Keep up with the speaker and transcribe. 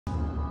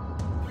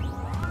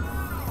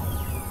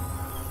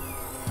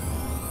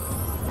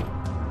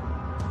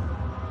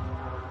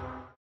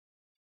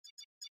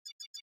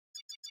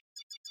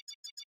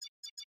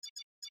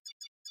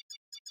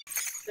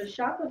So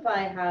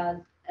Shopify has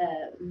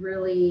a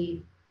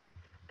really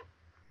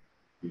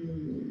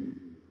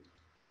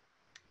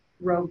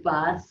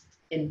robust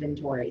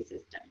inventory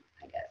system,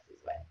 I guess is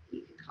what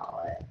you can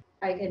call it.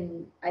 I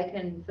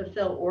can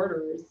fulfill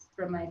orders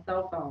from my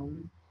cell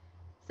phone.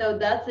 So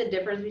that's the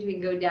difference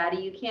between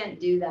GoDaddy. You can't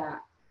do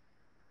that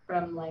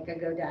from like a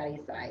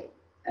GoDaddy site.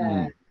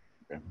 Okay.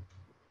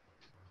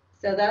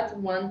 So that's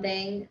one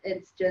thing.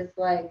 It's just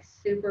like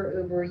super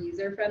uber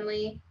user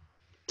friendly.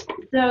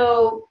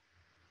 So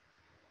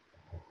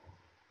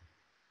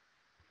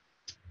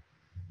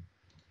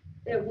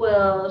it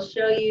will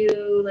show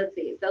you, let's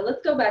see. So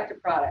let's go back to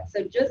products.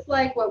 So just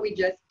like what we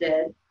just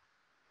did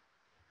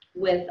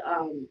with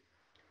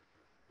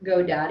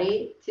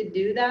GoDaddy, to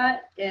do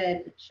that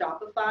in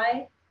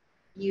Shopify,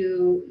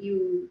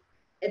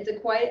 it's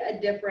quite a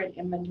different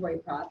inventory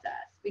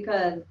process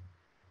because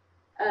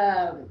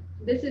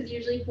this is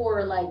usually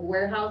for like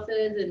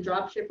warehouses and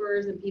drop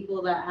shippers and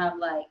people that have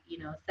like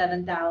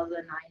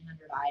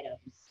 7,900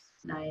 items,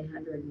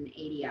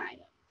 980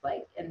 items,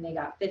 like, and they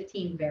got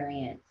 15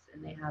 variants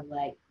and they have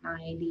like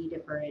 90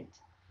 different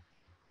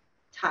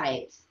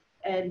types,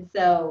 and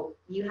so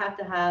you have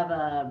to have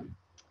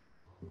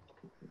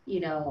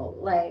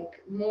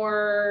like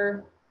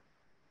more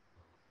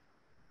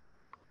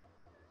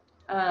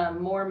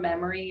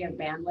memory and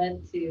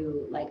bandwidth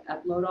to like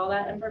upload all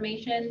that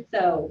information.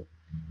 So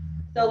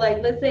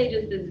like, let's say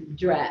just this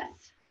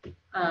dress,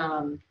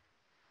 and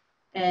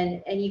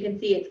you can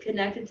see it's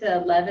connected to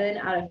 11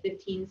 out of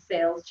 15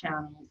 sales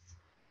channels.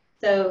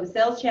 So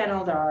sales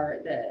channels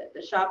are the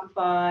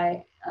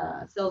Shopify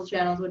sales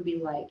channels would be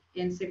like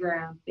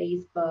Instagram,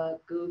 Facebook,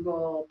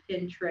 Google,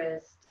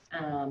 Pinterest,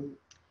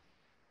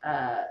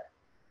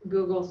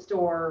 Google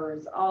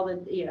stores, all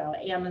the,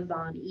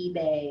 Amazon,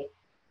 eBay.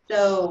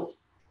 So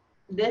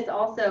this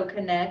also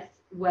connects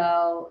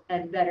well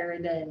and better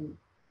than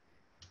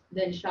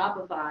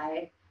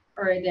Shopify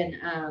or than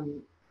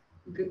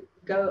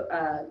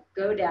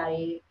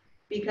GoDaddy,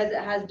 because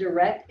it has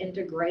direct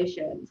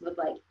integrations with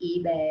like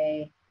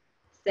eBay,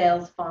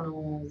 sales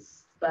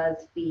funnels,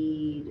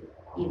 BuzzFeed,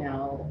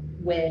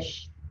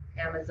 Wish,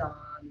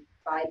 Amazon,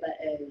 Buy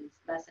Buttons,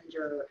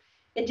 Messenger.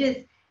 It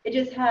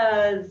just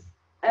has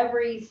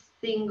every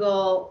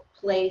single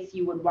place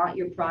you would want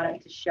your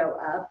product to show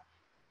up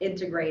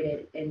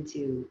integrated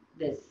into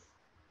this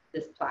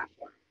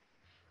platform.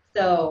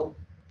 So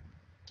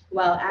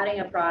while adding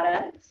a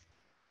product,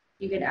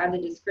 you can add the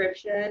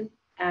description,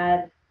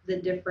 add the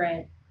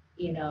different,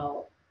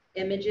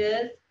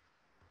 images,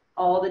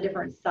 all the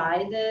different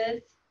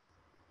sizes.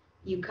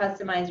 You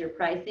customize your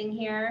pricing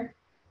here.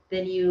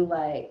 Then you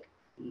like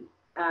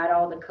add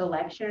all the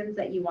collections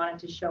that you want it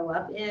to show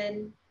up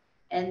in.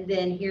 And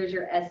then here's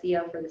your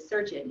SEO for the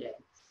search engines.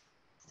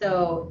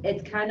 So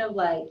it's kind of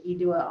like you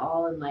do it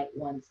all in like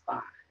one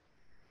spot.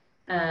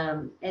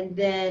 And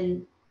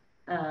then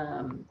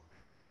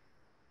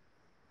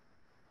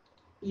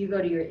you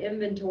go to your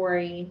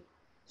inventory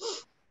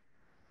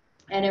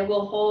and it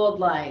will hold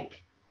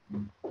like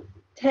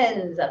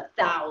tens of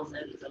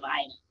thousands of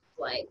items,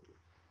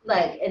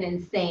 like an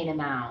insane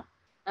amount.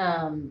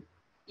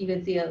 You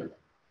can see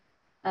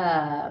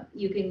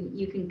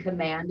you can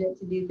command it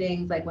to do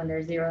things like when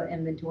there's zero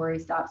inventory,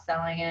 stop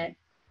selling it.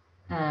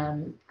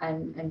 I'm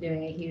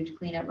doing a huge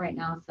cleanup right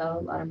now, so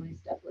a lot of my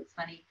stuff looks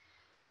funny,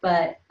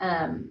 but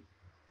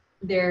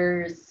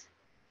there's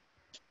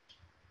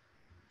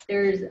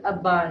a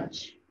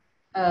bunch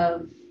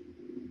of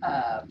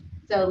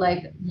so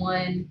like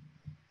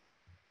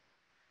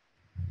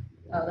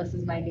this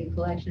is my new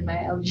collection, my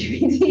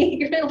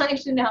LGBT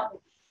collection,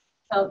 help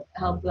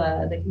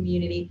the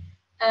community.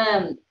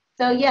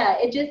 So yeah,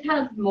 it just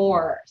has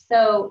more.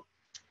 So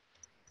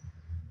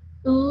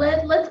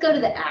let's go to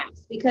the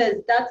apps,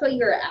 because that's what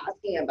you're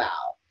asking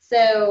about.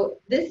 So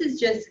this is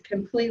just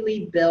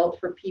completely built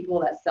for people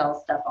that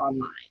sell stuff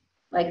online,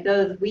 like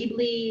those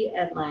Weebly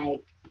and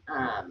like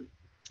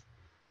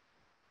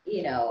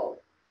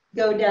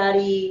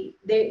GoDaddy.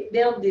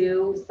 They'll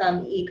do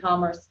some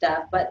e-commerce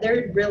stuff, but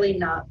they're really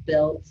not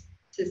built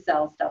to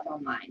sell stuff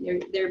online.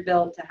 They're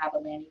built to have a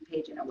landing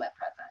page and a web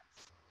presence.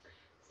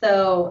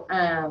 So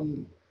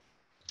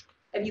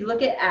if you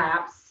look at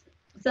apps,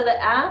 so the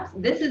apps,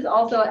 this is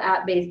also an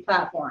app-based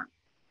platform.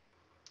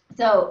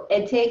 So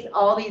it takes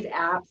all these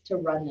apps to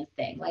run this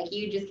thing. Like,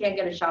 you just can't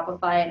go to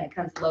Shopify and it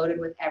comes loaded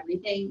with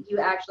everything. You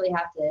actually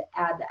have to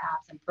add the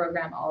apps and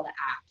program all the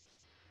apps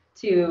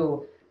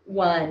to,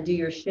 one, do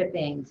your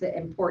shipping, to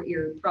import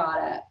your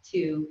product,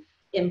 to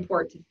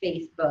import to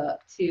Facebook,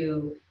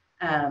 to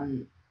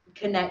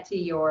connect to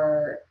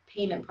your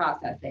payment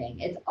processing.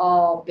 It's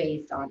all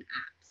based on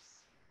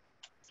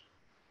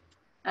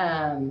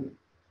apps.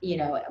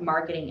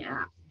 Marketing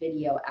apps,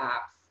 video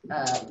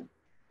apps,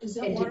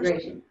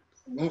 integration.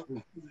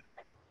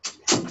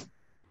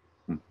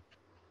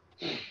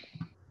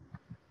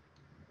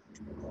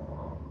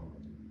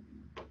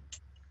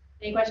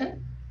 Any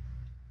question?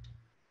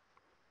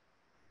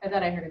 I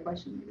thought I heard a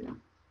question. Maybe not.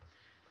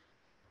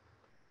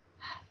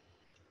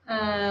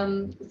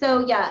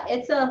 So yeah,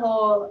 it's a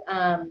whole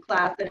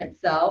class in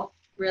itself,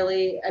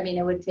 really, I mean,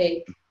 it would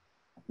take,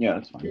 Yeah,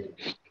 that's fine.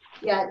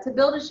 yeah, to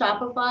build a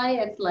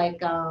Shopify, it's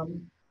like,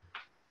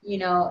 you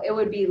know, it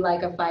would be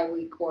like a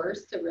 5-week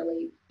course to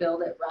really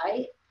build it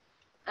right.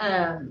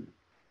 Um,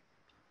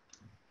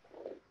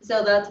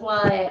 so that's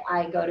why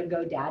I go to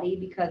GoDaddy,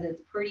 because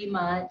it's pretty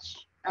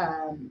much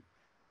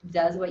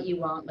does what you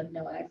want with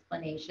no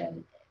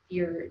explanation. If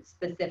you're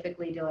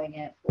specifically doing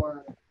it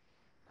for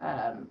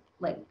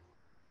like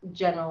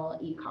general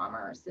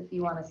e-commerce, if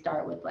you want to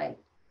start with like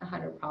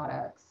 100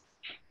 products,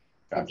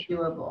 it's Gotcha.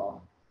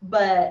 doable.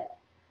 But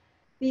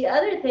the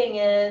other thing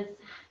is,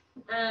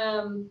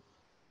 um,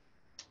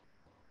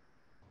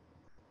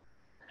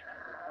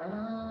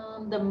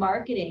 the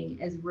marketing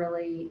is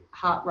really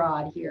hot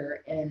rod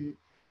here in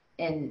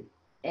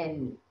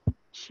in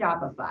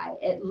Shopify.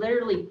 It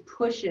literally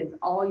pushes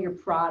all your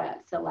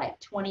products to like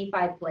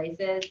 25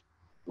 places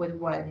with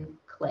one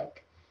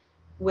click.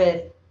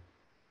 With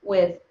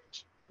with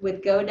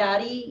with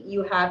GoDaddy,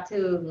 you have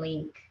to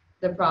link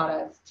the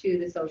products to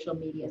the social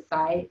media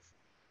sites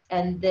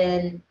and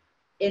then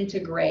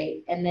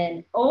integrate. And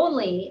then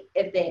only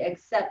if they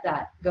accept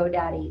that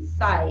GoDaddy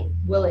site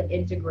will it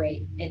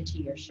integrate into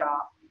your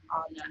shop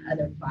on the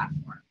other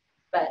platform.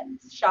 But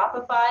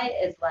Shopify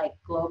is like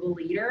global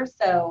leader,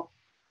 so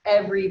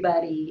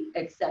everybody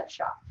accepts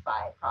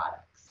Shopify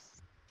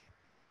products.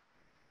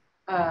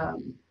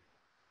 Um,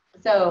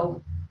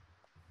 so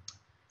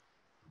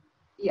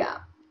yeah,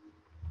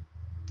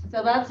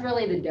 so that's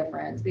really the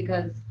difference,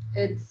 because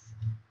it's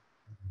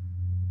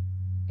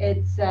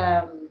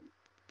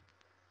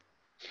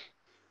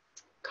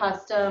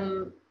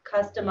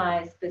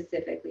customized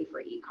specifically for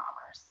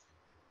e-commerce.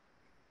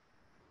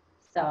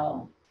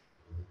 So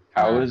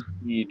How is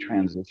the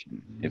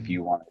transition if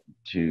you wanted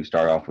to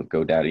start off with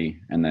GoDaddy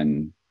and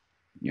then,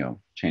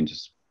 change to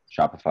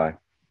Shopify?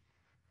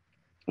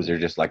 Was there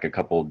just like a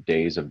couple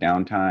days of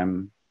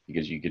downtime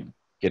because you could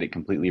get it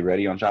completely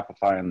ready on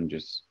Shopify and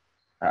just,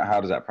 how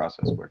does that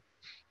process work?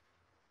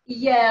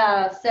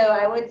 yeah, so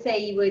I would say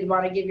you would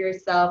want to give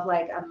yourself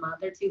like a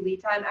month or two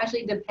lead time,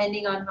 actually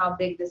depending on how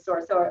big the store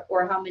is,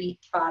 or how many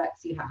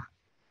products you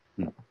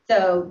have.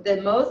 So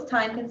the most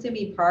time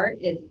consuming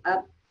part is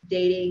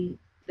updating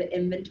the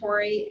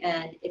inventory.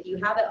 And if you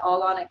have it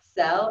all on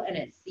Excel and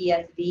it's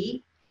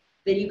CSV,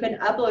 then you can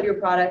upload your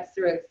products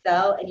through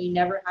Excel and you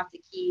never have to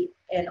key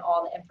in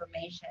all the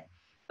information.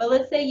 But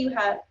let's say you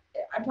have,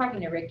 I'm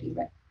talking to Ricky,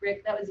 but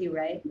Rick, that was you,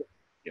 right?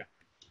 Yeah.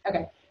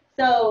 Okay.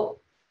 So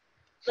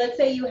let's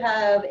say you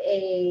have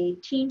a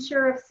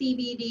tincture of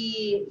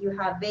CBD, you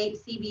have vape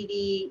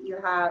CBD, you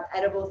have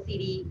edible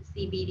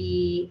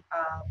CBD,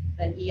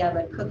 then you have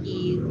like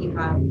cookies, you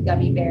have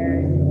gummy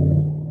bears.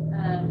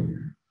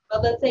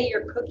 But let's say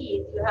your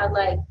cookies, you have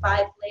like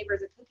 5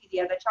 flavors of cookies.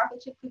 You have the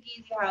chocolate chip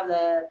cookies, you have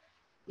the,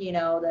 you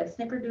know, the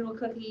snickerdoodle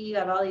cookie, you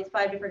have all these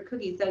 5 different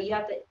cookies. So you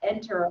have to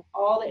enter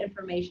all the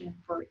information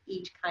for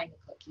each kind of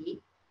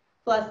cookie,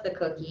 plus the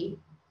cookie,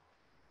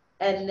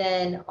 and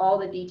then all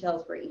the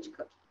details for each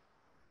cookie.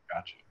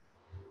 Gotcha.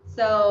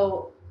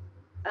 So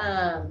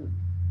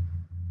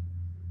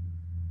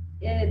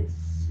it's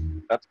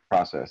That's a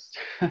process.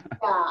 yeah.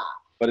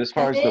 But as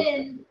far And as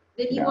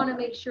then you want to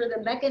make sure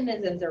the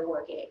mechanisms are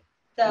working.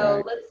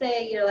 So let's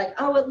say you're like,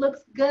 oh, it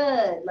looks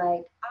good,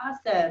 like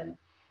awesome.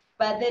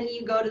 But then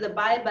you go to the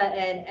buy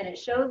button and it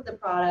shows the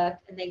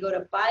product, and they go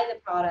to buy the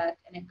product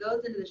and it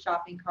goes into the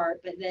shopping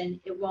cart, but then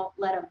it won't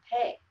let them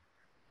pay.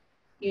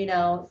 You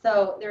know,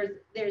 so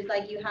there's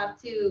like, you have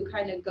to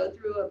kind of go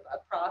through a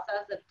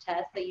process of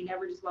tests, that you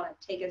never just want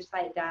to take a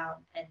site down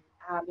and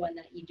have one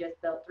that you just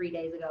built 3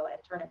 days ago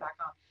and turn it back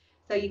on.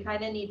 So you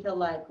kind of need to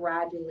like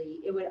gradually,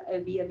 it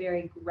would be a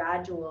very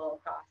gradual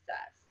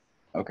process.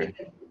 Okay.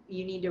 Because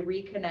you need to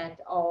reconnect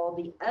all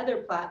the other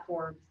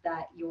platforms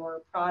that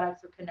your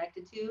products are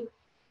connected to.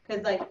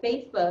 Because like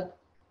Facebook,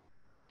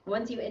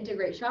 once you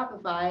integrate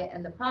Shopify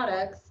and the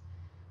products,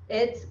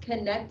 it's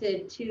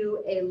connected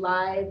to a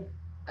live,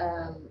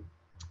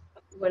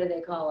 what do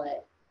they call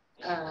it?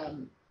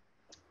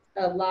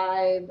 A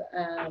live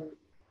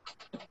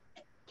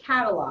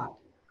catalog,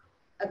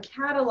 a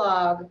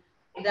catalog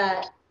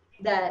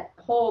that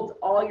holds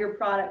all your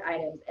product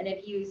items. And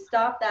if you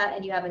stop that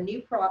and you have a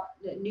new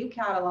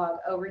catalog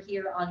over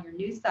here on your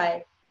new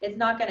site, it's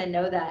not going to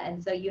know that.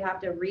 And so you have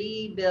to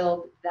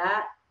rebuild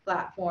that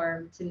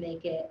platform to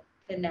make it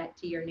connect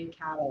to your new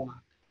catalog.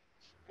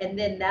 And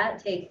then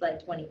that takes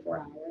like 24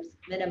 hours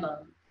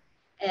minimum.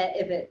 And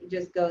if it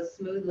just goes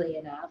smoothly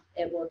enough,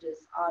 it will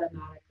just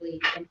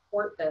automatically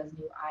import those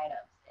new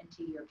items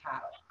into your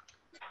catalog.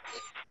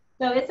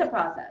 So it's a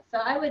process. So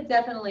I would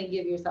definitely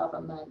give yourself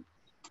a month.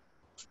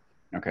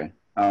 Okay.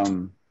 How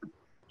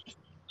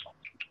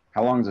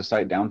long is the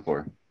site down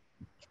for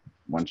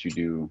once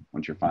you're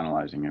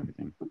finalizing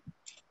everything?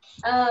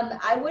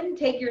 I wouldn't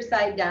take your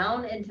site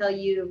down until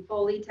you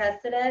fully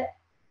tested it.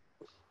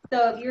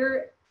 So if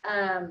you're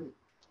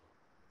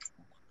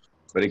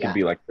but it could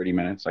be like 30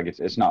 minutes. Like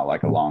it's not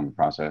like a long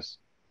process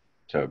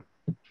to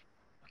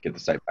get the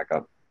site back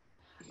up.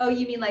 Oh,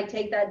 you mean like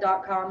take that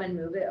 .com and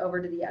move it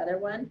over to the other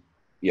one?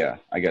 Yeah,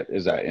 I get.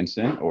 Is that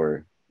instant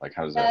or? Like,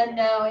 how does that?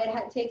 No,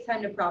 it takes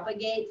time to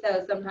propagate.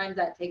 So sometimes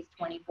that takes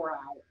 24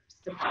 hours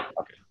to propagate.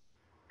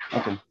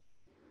 Okay.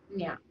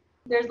 Yeah.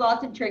 There's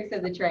lots of tricks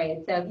of the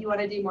trade. So if you want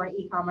to do more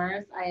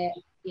e-commerce, I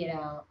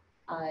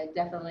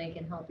definitely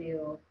can help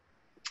you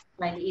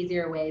find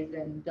easier ways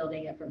than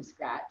building it from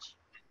scratch.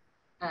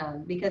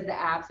 Because the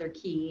apps are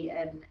key,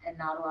 and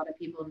not a lot of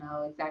people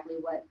know exactly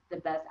what the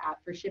best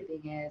app for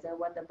shipping is, or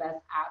what the best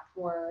app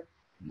for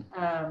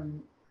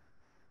um,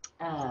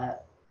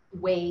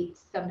 weight.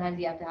 Sometimes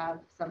you have to have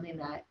something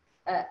that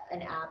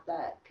an app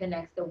that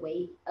connects the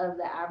weight of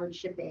the average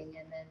shipping,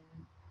 and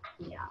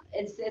then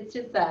it's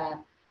just a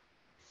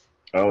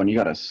Oh, and you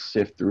got to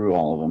sift through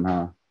all of them,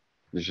 huh?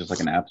 It's just like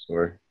an app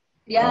store.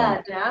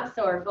 it's an app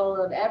store full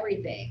of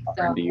everything.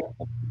 So R&D.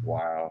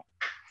 Wow.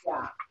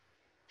 yeah.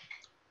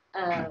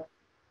 Um,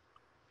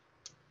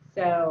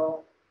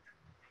 so,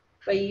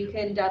 but you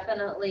can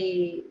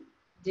definitely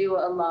do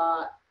a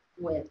lot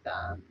with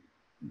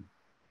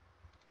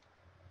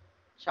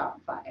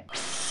Shopify.